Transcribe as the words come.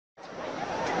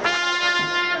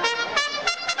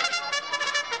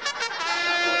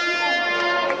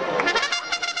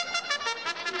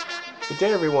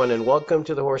day, everyone, and welcome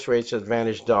to the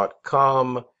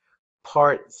HorseRaceAdvantage.com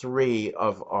part 3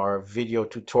 of our video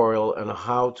tutorial on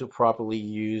how to properly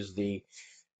use the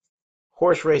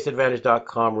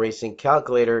HorseRaceAdvantage.com racing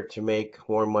calculator to make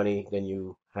more money than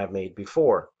you have made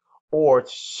before, or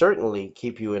to certainly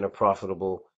keep you in a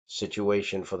profitable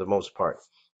situation for the most part.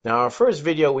 Now, our first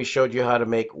video, we showed you how to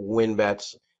make win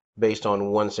bets based on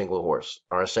one single horse.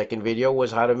 Our second video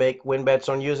was how to make win bets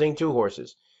on using two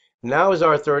horses. Now is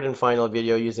our third and final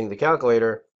video using the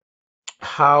calculator,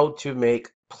 how to make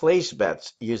place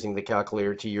bets using the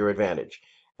calculator to your advantage.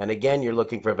 And again, you're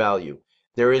looking for value.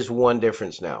 There is one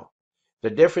difference now.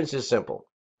 The difference is simple.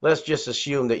 Let's just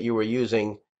assume that you were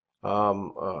using,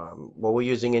 we're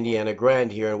using Indiana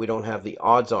Grand here, and we don't have the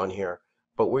odds on here,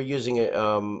 but we're using it.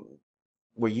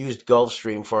 We used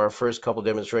Gulfstream for our first couple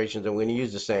demonstrations, and we're going to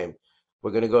use the same.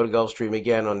 We're going to go to Gulfstream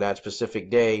again on that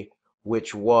specific day,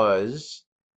 which was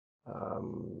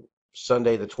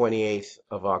Sunday, the 28th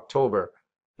of October.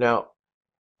 Now,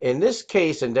 in this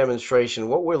case and demonstration,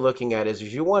 what we're looking at is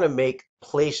if you want to make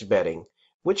place betting,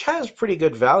 which has pretty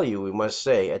good value, we must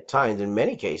say, at times, in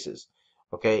many cases,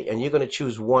 okay, and you're going to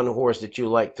choose one horse that you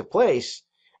like to place,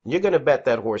 and you're going to bet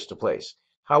that horse to place.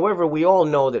 However, we all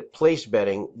know that place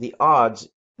betting, the odds,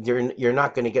 you're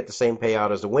not going to get the same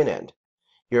payout as the win end.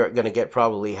 You're going to get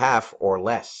probably half or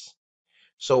less.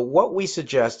 So what we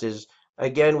suggest is,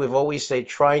 again, we've always said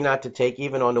try not to take,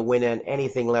 even on the win end,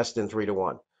 anything less than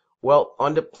 3-1. Well,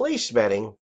 on the place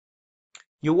betting,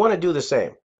 you want to do the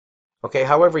same. Okay,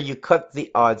 however, you cut the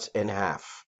odds in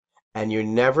half, and you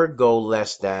never go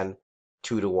less than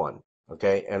 2-1.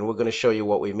 Okay, and we're going to show you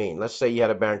what we mean. Let's say you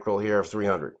had a bankroll here of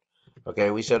 300.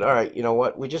 Okay, we said, all right, you know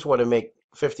what? We just want to make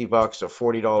 $50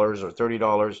 or $40 or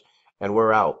 $30, and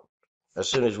we're out. As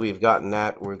soon as we've gotten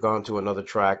that, we're gone to another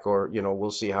track, or we'll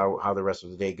see how the rest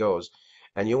of the day goes.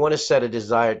 And you want to set a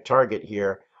desired target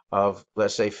here of,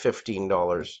 let's say,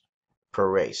 $15 per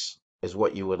race is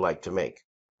what you would like to make.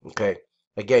 Okay.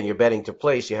 Again, you're betting to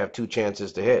place. You have two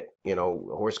chances to hit. A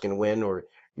horse can win, or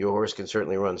your horse can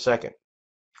certainly run second.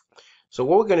 So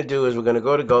what we're going to do is we're going to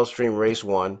go to Gulfstream Race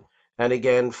 1. And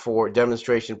again, for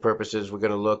demonstration purposes, we're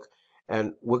going to look,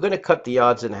 and we're going to cut the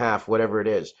odds in half, whatever it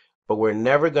is. But we're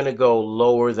never going to go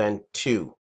lower than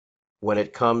 2 when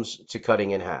it comes to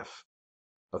cutting in half.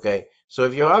 Okay? So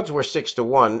if your odds were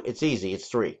 6-1, it's easy. It's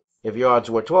 3. If your odds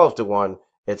were 12-1,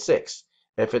 it's 6.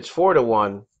 If it's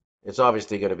 4-1, it's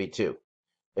obviously going to be 2.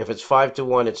 If it's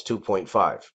 5-1, it's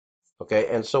 2.5. Okay?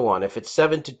 And so on. If it's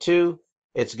 7-2,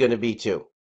 it's going to be 2.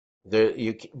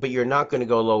 But you're not going to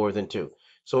go lower than 2.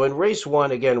 So in race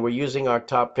 1, again, we're using our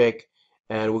top pick,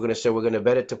 and we're going to say we're going to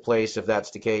bet it to place if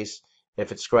that's the case.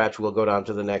 If it's scratch, we'll go down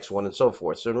to the next one and so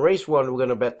forth. So in race 1, we're going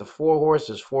to bet the 4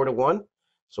 horses 4-1.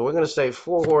 So we're going to say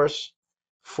 4 horse,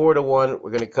 4-1.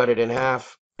 We're going to cut it in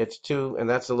half. It's 2, and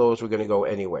that's the lowest we're going to go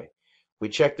anyway. We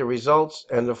checked the results,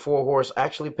 and the 4 horse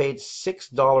actually paid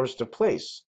 $6 to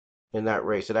place in that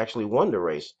race. It actually won the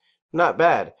race. Not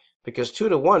bad, because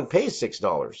 2-1 pays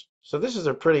 $6. So this is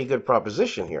a pretty good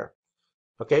proposition here.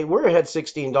 Okay, we're ahead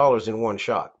 $16 in one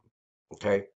shot.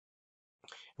 Okay.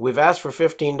 We've asked for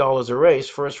 $15 a race.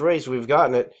 First race, we've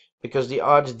gotten it because the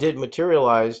odds did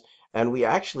materialize, and we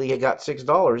actually got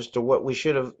 $6 to what we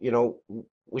should have,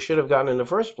 we should have gotten in the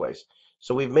first place.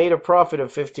 So we've made a profit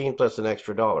of 15 plus an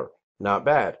extra dollar. Not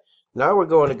bad. Now we're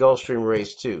going to Gulfstream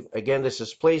Race 2. Again, this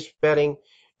is place betting.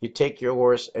 You take your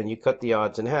horse and you cut the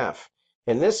odds in half.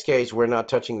 In this case, we're not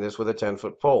touching this with a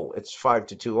 10-foot pole. It's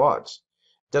 5-2 odds.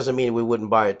 Doesn't mean we wouldn't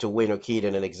buy it to win or keyed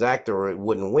in an exacta or it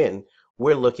wouldn't win.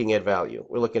 We're looking at value.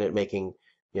 We're looking at making,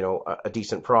 a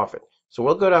decent profit. So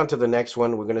we'll go down to the next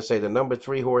one. We're going to say the number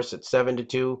 3 horse at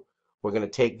 7-2. We're going to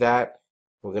take that.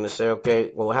 We're going to say, okay,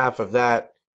 well, half of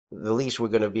that, the least we're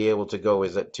going to be able to go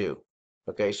is at 2.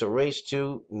 Okay, so race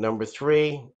 2, number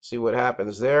 3. See what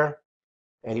happens there.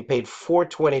 And he paid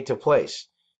 $4.20 to place.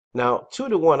 Now,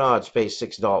 2-1 odds pay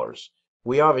 $6.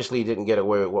 We obviously didn't get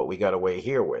away with what we got away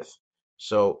here with.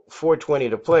 So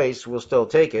 $4.20 to place, we'll still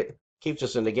take it. Keeps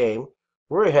us in the game.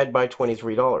 We're ahead by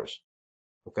 $23.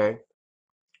 Okay.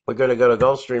 We're going to go to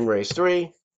Gulfstream Race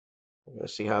 3. We're going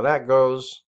to see how that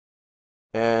goes.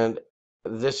 And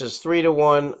this is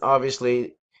 3-1.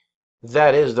 Obviously,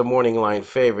 that is the morning line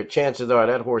favorite. Chances are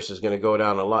that horse is going to go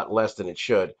down a lot less than it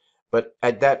should. But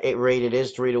at that rate, it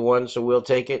is 3-1, so we'll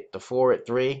take it. The 4 at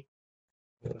 3.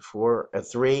 4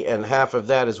 at 3, and half of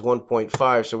that is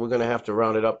 1.5, so we're going to have to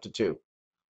round it up to 2.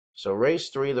 So race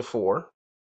 3, the 4.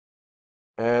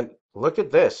 And look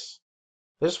at this.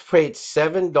 This paid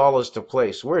 $7 to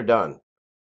place. We're done.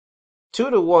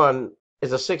 2-1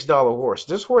 is a $6 horse.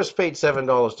 This horse paid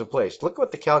 $7 to place. Look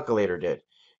what the calculator did.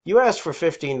 You asked for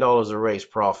 $15 a race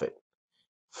profit.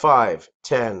 5,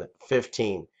 10,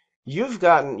 15.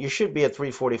 You should be at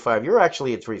 345. You're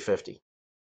actually at 350.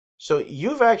 So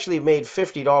you've actually made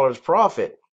 $50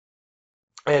 profit.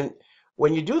 And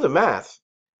when you do the math,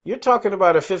 you're talking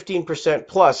about a 15%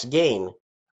 plus gain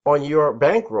on your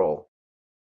bankroll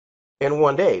in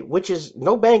one day, which is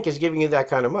no bank is giving you that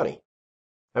kind of money.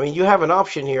 I mean, you have an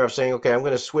option here of saying, okay, I'm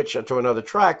going to switch to another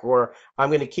track, or I'm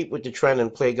going to keep with the trend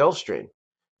and play Gulfstream.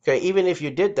 Okay, even if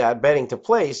you did that, betting to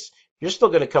place, you're still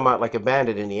going to come out like a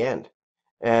bandit in the end.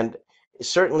 And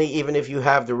certainly, even if you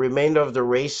have the remainder of the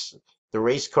race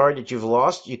card that you've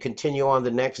lost, you continue on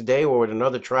the next day or with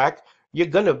another track, you're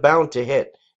going to bound to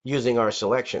hit using our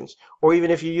selections, or even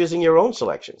if you're using your own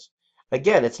selections.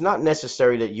 Again, it's not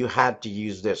necessary that you had to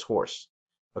use this horse.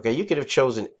 Okay, you could have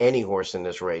chosen any horse in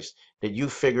this race that you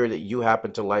figure that you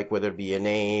happen to like, whether it be a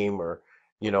name or,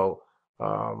 you know,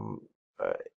 um,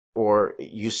 uh, or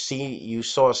you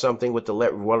saw something with the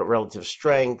relative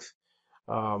strength,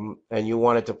 and you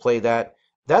wanted to play that.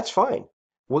 That's fine.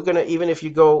 We're gonna even if you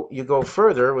go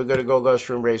further, we're gonna go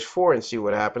Gulfstream Race 4 and see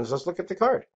what happens. Let's look at the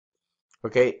card.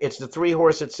 Okay, it's the 3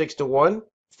 horse at 6 to 1.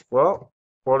 Well,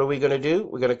 what are we gonna do?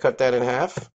 We're gonna cut that in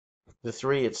half. The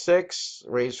 3 at 6,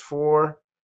 race 4.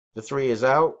 The 3 is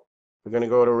out. We're going to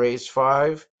go to race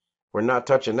 5. We're not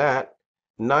touching that.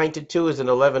 9 to 2 is an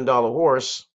 $11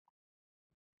 horse.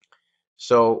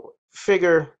 So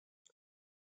figure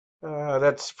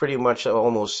that's pretty much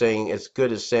almost saying as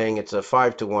good as saying it's a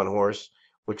 5 to 1 horse,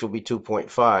 which will be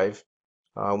 2.5,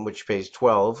 which pays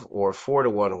 12, or 4 to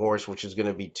 1 horse, which is going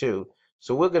to be 2.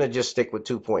 So we're going to just stick with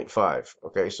 2.5.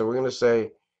 Okay, so we're going to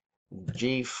say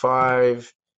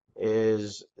G5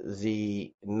 is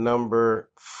the number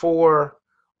 4.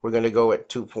 We're going to go at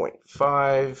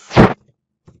 2.5.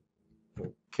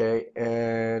 Okay,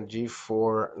 and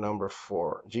G4 number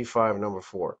 4. G5 number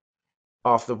 4.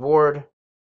 Off the board.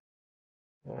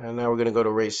 And now we're going to go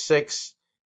to race 6.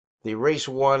 The race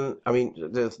 1, I mean,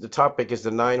 the topic is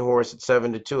the 9 horse at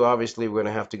 7 to 2. Obviously, we're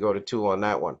going to have to go to 2 on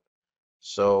that one.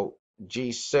 So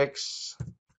G6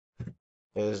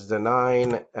 is the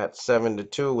 9 at 7 to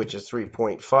 2, which is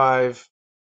 3.5.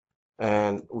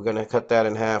 And we're going to cut that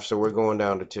in half, so we're going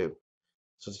down to 2.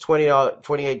 So it's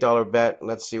 $28 bet.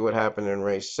 Let's see what happened in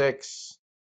race 6.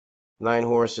 9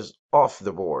 horses off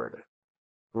the board.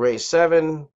 Race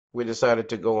 7, we decided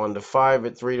to go on to 5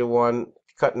 at 3 to 1.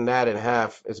 Cutting that in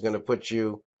half is going to put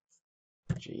you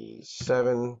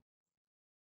G7.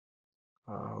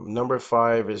 Number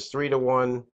 5 is 3 to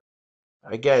 1.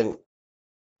 Again,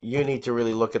 you need to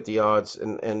really look at the odds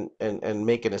and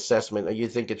make an assessment. You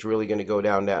think it's really going to go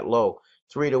down that low?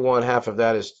 3 to 1, half of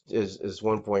that is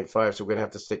 1.5, so we're going to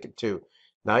have to stick at 2.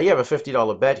 Now you have a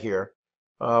 $50 bet here.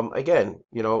 Again,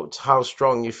 it's how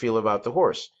strong you feel about the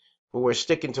horse. But we're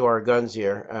sticking to our guns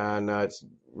here, and it's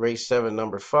race 7,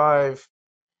 number 5.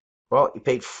 Well, you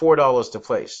paid $4 to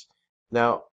place.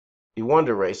 Now, you won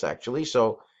the race, actually.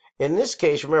 So in this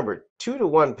case, remember, 2 to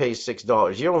 1 pays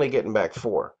 $6. You're only getting back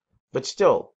 4. But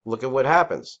still, look at what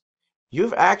happens. You're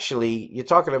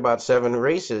talking about 7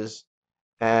 races,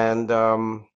 and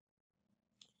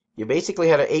you basically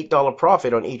had an $8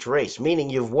 profit on each race, meaning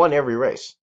you've won every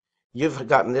race. You've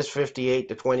gotten this 58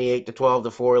 to 28 to 12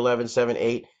 to 4, 11, 7,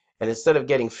 8, and instead of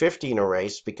getting 15 a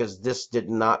race, because this did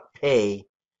not pay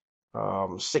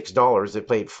 $6, it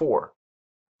paid 4.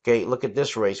 Okay, look at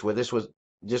this race where this was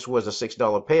a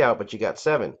 $6 payout, but you got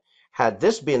 7. Had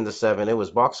this been the 7, it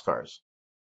was boxcars,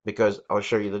 because I'll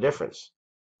show you the difference.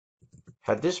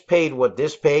 Had this paid what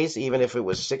this pays, even if it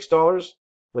was $6,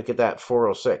 look at that,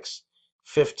 406.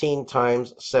 15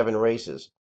 times 7 races.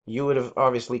 You would have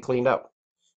obviously cleaned up,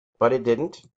 but it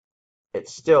didn't.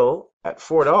 It's still at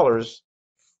 $4,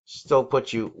 still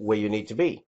puts you where you need to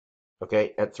be.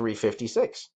 Okay, at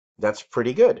 356. That's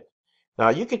pretty good. Now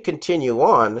you could continue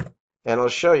on, and I'll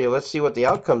show you. Let's see what the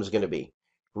outcome is going to be.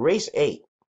 Race 8.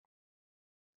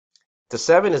 The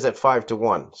 7 is at 5 to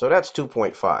 1, so that's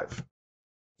 2.5.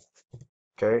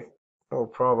 Okay, no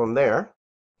problem there.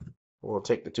 We'll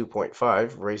take the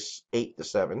 2.5, race 8 to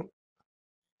 7,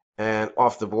 and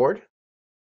off the board.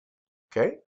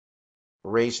 Okay,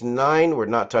 race 9, we're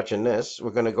not touching this.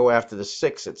 We're going to go after the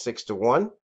 6 at 6 to 1.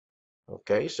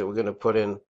 Okay, so we're going to put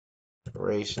in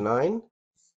race 9.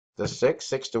 The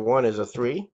 6 to 1 is a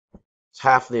 3. It's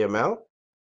half the amount.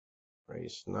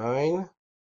 Race 9.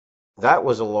 That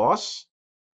was a loss.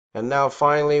 And now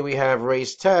finally we have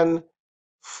race 10,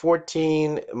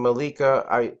 14,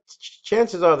 Malika.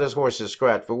 Chances are this horse is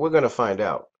scratched, but we're going to find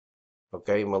out.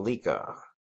 Okay, Malika.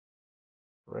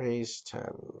 Race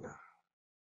 10.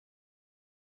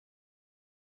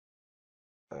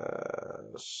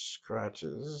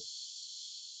 Scratches.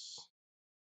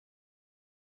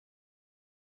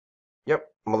 Yep,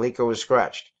 Malika was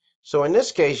scratched. So in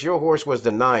this case, your horse was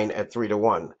the 9 at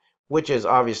 3-1, which is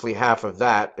obviously half of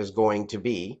that is going to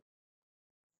be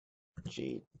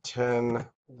G10.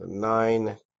 The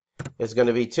 9 is going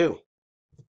to be 2.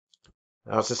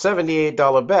 Now it's a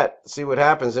 $78 bet. See what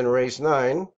happens in race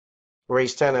 9.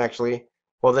 Race 10, actually.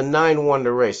 Well, the 9 won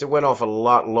the race. It went off a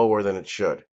lot lower than it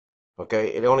should. Okay,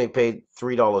 it only paid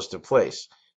 $3 to place.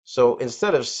 So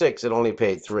instead of 6, it only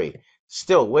paid 3.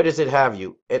 Still, where does it have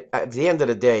you? At the end of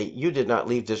the day, you did not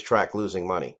leave this track losing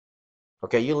money.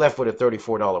 Okay, you left with a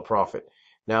 $34 profit.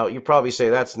 Now, you probably say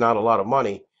that's not a lot of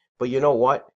money, but you know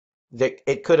what?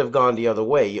 It could have gone the other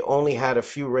way. You only had a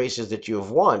few races that you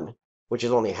have won, which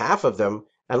is only half of them.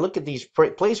 And look at these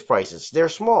place prices. They're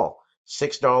small.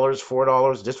 $6,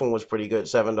 $4. This one was pretty good,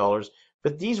 $7.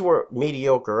 But these were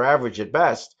mediocre, average at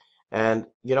best. And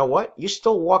you know what? You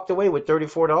still walked away with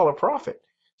 $34 profit.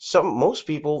 Most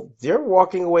people, they're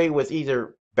walking away with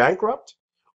either bankrupt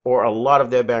or a lot of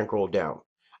their bankroll down.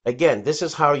 Again, this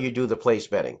is how you do the place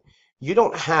betting. You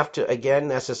don't have to, again,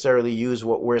 necessarily use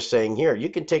what we're saying here. You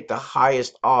can take the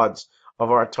highest odds of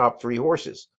our top 3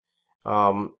 horses.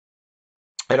 Um,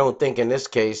 I don't think in this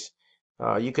case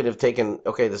you could have taken,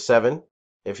 okay, the 7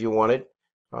 if you wanted.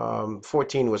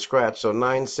 14 was scratched, so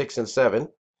 9, 6, and 7.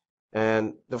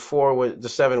 And the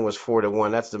 7 was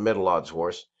 4-1. That's the middle odds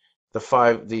horse.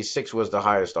 The 6 was the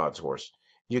highest odds horse.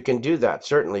 You can do that.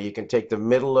 Certainly, you can take the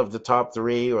middle of the top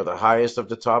 3 or the highest of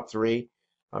the top 3.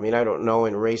 I mean, I don't know.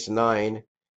 In race 9,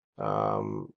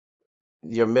 um,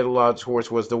 your middle odds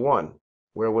horse was the 1.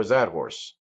 Where was that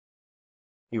horse?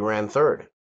 He ran 3rd.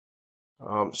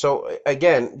 So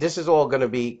again, this is all going to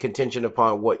be contingent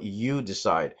upon what you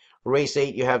decide. Race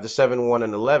 8, you have the 7, 1,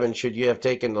 and 11. Should you have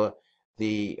taken the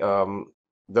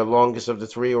the longest of the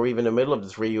 3 or even the middle of the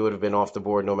 3, you would have been off the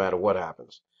board no matter what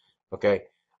happens. Okay,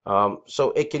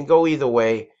 so it can go either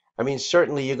way. I mean,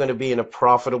 certainly you're going to be in a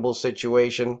profitable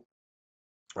situation,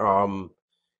 um,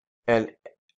 and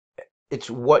it's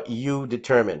what you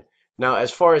determine. Now,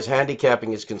 as far as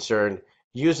handicapping is concerned,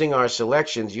 using our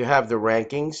selections, you have the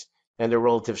rankings and the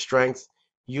relative strength.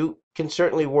 You can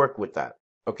certainly work with that.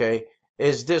 Okay.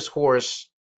 Is this horse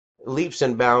leaps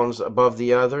and bounds above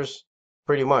the others?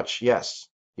 Pretty much, yes.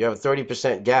 You have a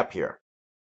 30% gap here.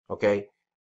 Okay.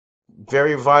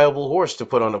 Very viable horse to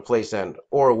put on a place end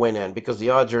or a win end because the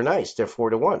odds are nice. They're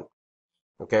 4-1.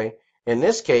 Okay. In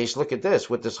this case, look at this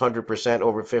with this 100%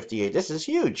 over 58. This is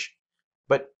huge.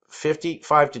 But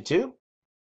 55-2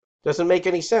 doesn't make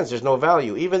any sense. There's no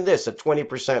value. Even this, a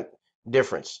 20%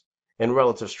 difference in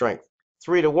relative strength.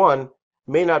 3-1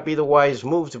 may not be the wise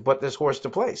move to put this horse to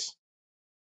place.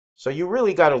 So you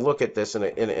really got to look at this in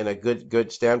a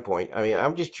good standpoint. I mean,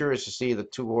 I'm just curious to see the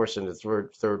 2 horse in the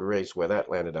third race where that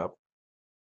landed up.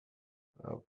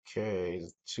 Okay,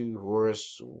 2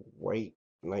 horse White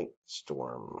Night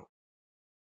Storm.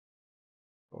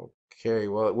 Okay,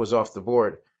 well, it was off the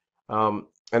board. And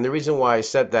the reason why I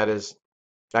said that is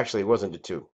actually it wasn't the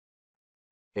 2.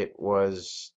 It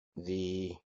was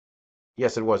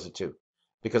yes, it was the 2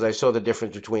 because I saw the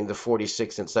difference between the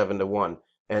 46 and 7-1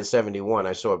 and 71.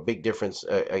 I saw a big difference,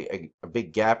 a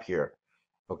big gap here.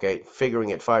 Okay,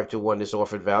 figuring at 5-1 this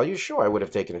offered value, sure, I would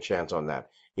have taken a chance on that.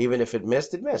 Even if it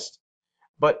missed, it missed.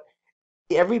 But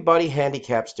everybody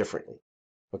handicaps differently.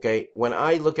 Okay, when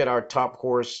I look at our top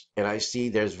horse and I see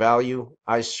there's value,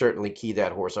 I certainly key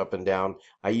that horse up and down.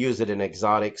 I use it in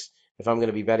exotics. If I'm going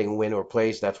to be betting win or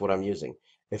place, that's what I'm using.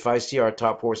 If I see our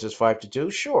top horse is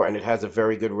 5-2, sure, and it has a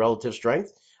very good relative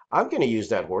strength, I'm going to use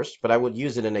that horse, but I would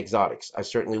use it in exotics. I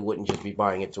certainly wouldn't just be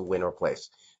buying it to win or place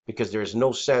because there's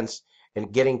no sense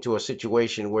in getting to a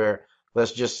situation where,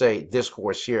 let's just say this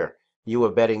horse here, you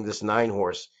were betting this 9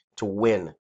 horse to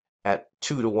win at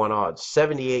 2-1 odds.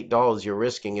 $78 you're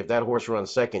risking. If that horse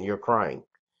runs second, you're crying.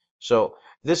 So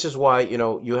this is why,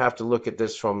 you have to look at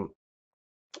this from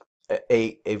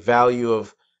a value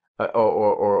of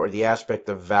or the aspect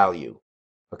of value.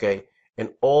 Okay.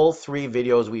 In all 3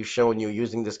 videos we've shown you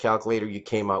using this calculator, you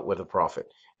came out with a profit.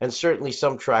 And certainly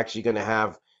some tracks you're going to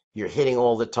have, you're hitting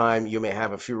all the time. You may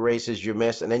have a few races you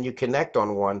miss, and then you connect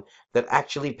on one that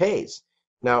actually pays.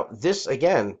 Now, this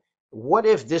again, what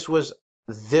if this was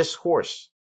this horse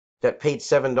that paid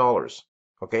 $7?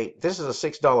 Okay, this is a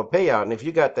 $6 payout, and if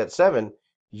you got that 7,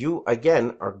 you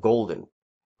again are golden.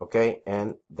 Okay,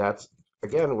 and that's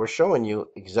again, we're showing you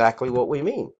exactly what we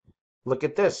mean. Look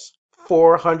at this,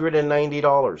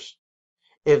 $490.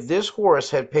 If this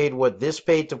horse had paid what this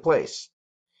paid to place,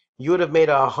 you would have made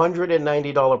a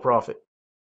 $190 profit.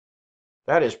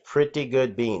 That is pretty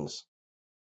good beans.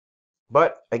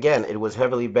 But again, it was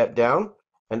heavily bet down,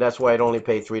 and that's why it only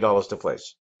paid $3 to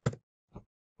place.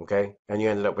 Okay, and you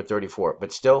ended up with 34,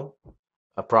 but still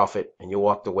a profit, and you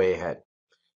walked away ahead.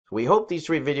 We hope these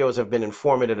 3 videos have been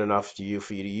informative enough to you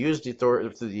for you to use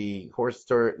the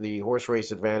horse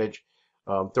race advantage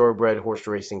thoroughbred horse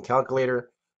racing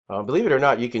calculator. Believe it or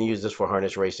not, you can use this for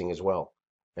harness racing as well,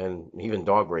 and even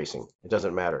dog racing. It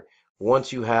doesn't matter.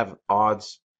 Once you have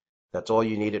odds, that's all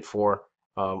you need it for.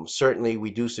 Certainly, we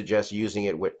do suggest using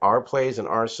it with our plays and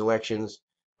our selections.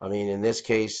 I mean, in this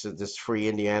case, this free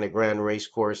Indiana Grand Race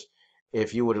course,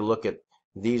 if you were to look at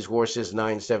these horses,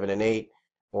 9, 7, and 8,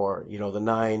 or the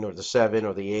 9 or the 7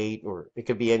 or the 8, or it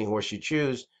could be any horse you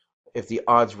choose, if the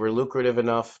odds were lucrative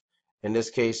enough. In this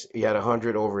case, you had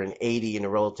 100 over an 80 in a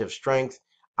relative strength.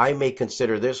 I may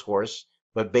consider this horse,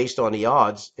 but based on the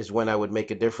odds is when I would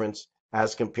make a difference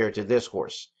as compared to this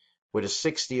horse with a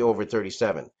 60 over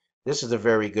 37. This is a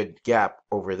very good gap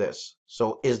over this.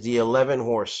 So is the 11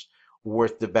 horse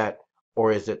worth the bet,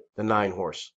 or is it the 9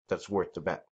 horse that's worth the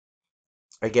bet?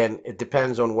 Again, it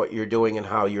depends on what you're doing and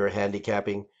how you're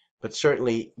handicapping, but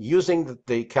certainly using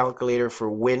the calculator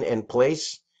for win and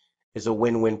place is a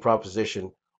win-win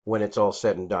proposition when it's all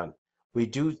said and done. We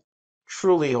do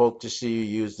truly hope to see you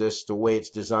use this the way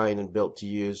it's designed and built to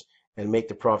use and make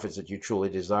the profits that you truly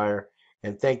desire.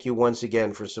 And thank you once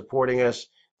again for supporting us.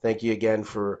 Thank you again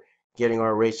for getting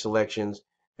our race selections,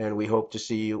 and we hope to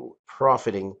see you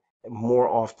profiting more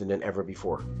often than ever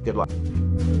before. Good luck.